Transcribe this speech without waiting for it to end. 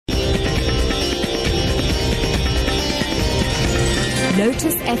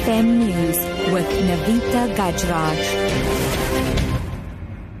Lotus FM News with Navita Gajraj.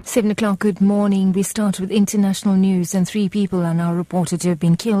 7 o'clock, good morning. We start with international news, and 3 people are now reported to have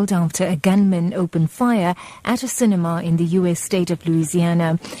been killed after a gunman opened fire at a cinema in the U.S. state of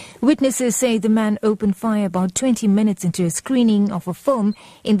Louisiana. Witnesses say the man opened fire about 20 minutes into a screening of a film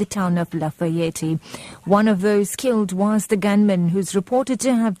in the town of Lafayette. One of those killed was the gunman, who's reported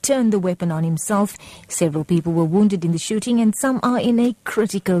to have turned the weapon on himself. Several people were wounded in the shooting, and some are in a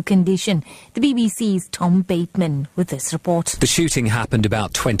critical condition. The BBC's Tom Bateman with this report. The shooting happened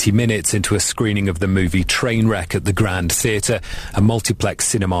about 20 minutes into a screening of the movie Trainwreck at the Grand Theatre, a multiplex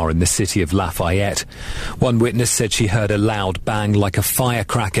cinema in the city of Lafayette. One witness said she heard a loud bang like a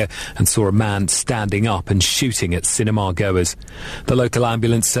firecracker and saw a man standing up and shooting at cinema goers. The local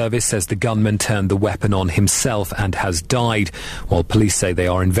ambulance service says the gunman turned the weapon on himself and has died, while police say they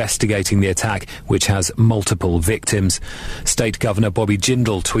are investigating the attack, which has multiple victims. State Governor Bobby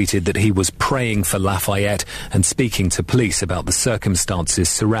Jindal tweeted that he was praying for Lafayette and speaking to police about the circumstances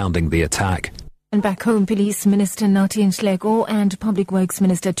surrounding the attack. And back home, Police Minister Nathi Nhleko and Public Works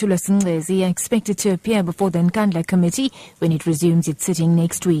Minister Thulas Ngesi are expected to appear before the Nkandla Committee when it resumes its sitting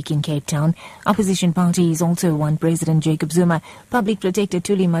next week in Cape Town. Opposition parties also want President Jacob Zuma, Public Protector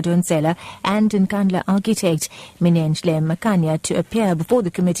Thuli Madonsela and Nkandla architect Minenhle Makanya to appear before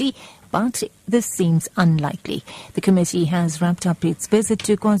the committee, but this seems unlikely. The committee has wrapped up its visit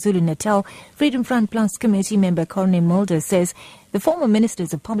to KwaZulu-Natal. Freedom Front Plus committee member Corne Mulder says the former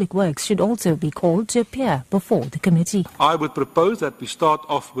ministers of public works should also be called to appear before the committee. I would propose that we start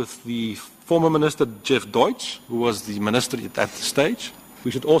off with the former minister Jeff Deutsch, who was the minister at the stage.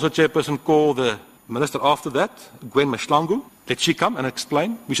 We should also, chairperson, call the minister after that, Gwen Mashlangu. Let she come and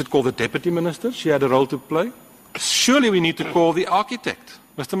explain. We should call the deputy minister. She had a role to play. Surely we need to call the architect,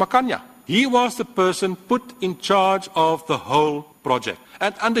 Mr. Makanya. He was the person put in charge of the whole project.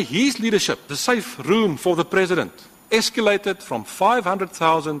 And under his leadership, the safe room for the president escalated from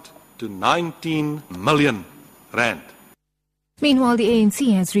 500,000 to 19 million rand. Meanwhile, the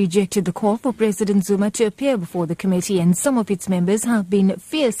ANC has rejected the call for President Zuma to appear before the committee, and some of its members have been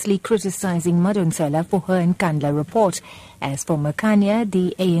fiercely criticizing Madonsela for her Nkandla report. As for Makanya,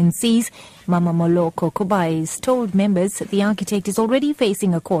 the ANC's Mama Moloko Kobais told members that the architect is already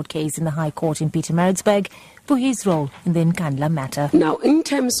facing a court case in the High Court in Pietermaritzburg for his role in the Nkandla matter. Now, in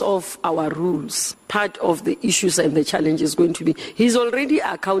terms of our rules, part of the issues and the challenge is going to be, he's already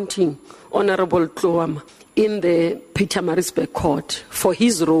accounting Honorable Tloam in the Pietermaritzburg court for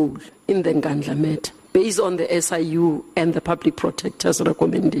his role in the Nkandla matter, based on the SIU and the Public Protector's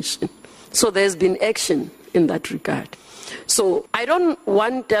recommendation. So there's been action in that regard. So I don't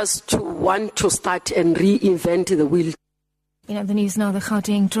want us to start and reinvent the wheel. In other news now, the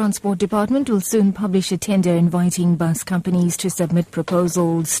Gauteng Transport Department will soon publish a tender inviting bus companies to submit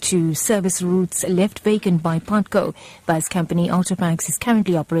proposals to service routes left vacant by Patco. Bus company Autopax is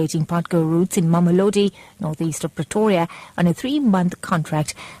currently operating Patco routes in Mamelodi, northeast of Pretoria, on a 3-month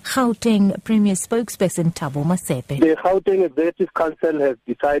contract. Gauteng Premier spokesperson Thabo Masepe. The Gauteng Executive Council has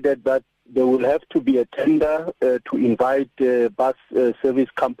decided that there will have to be a tender to invite bus service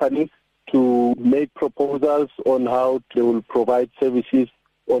companies to make proposals on how they will provide services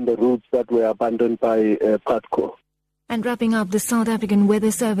on the routes that were abandoned by Patco. And wrapping up, the South African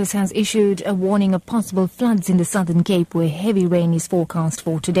Weather Service has issued a warning of possible floods in the Southern Cape, where heavy rain is forecast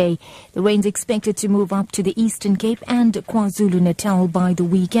for today. The rain is expected to move up to the Eastern Cape and KwaZulu-Natal by the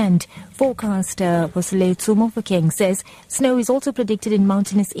weekend. Forecaster Vosiletsu Mofokeng says snow is also predicted in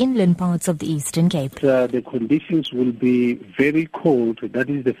mountainous inland parts of the Eastern Cape. The conditions will be very cold. That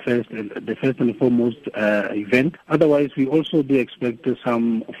is the first and foremost event. Otherwise, we also do expect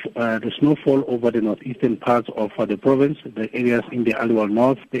some the snowfall over the northeastern parts of the province, the areas in the Aliwal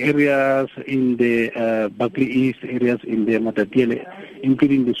North, the areas in the Buckley East, areas in the Matatiele,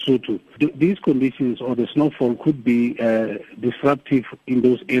 including the Soto. These conditions or the snowfall could be disruptive in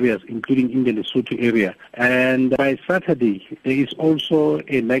those areas, including in the Lesotho area. And by Saturday, there is also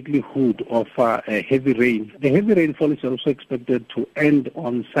a likelihood of a heavy rain. The heavy rainfall is also expected to end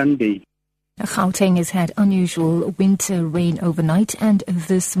on Sunday. Gauteng has had unusual winter rain overnight and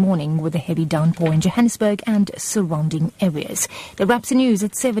this morning, with a heavy downpour in Johannesburg and surrounding areas. The wraps the news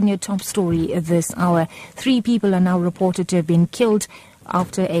at 7, your top story this hour. 3 people are now reported to have been killed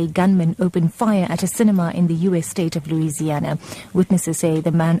after a gunman opened fire at a cinema in the U.S. state of Louisiana. Witnesses say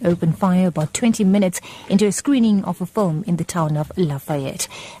the man opened fire about 20 minutes into a screening of a film in the town of Lafayette.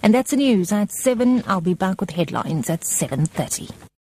 And that's the news at 7. I'll be back with headlines at 7:30.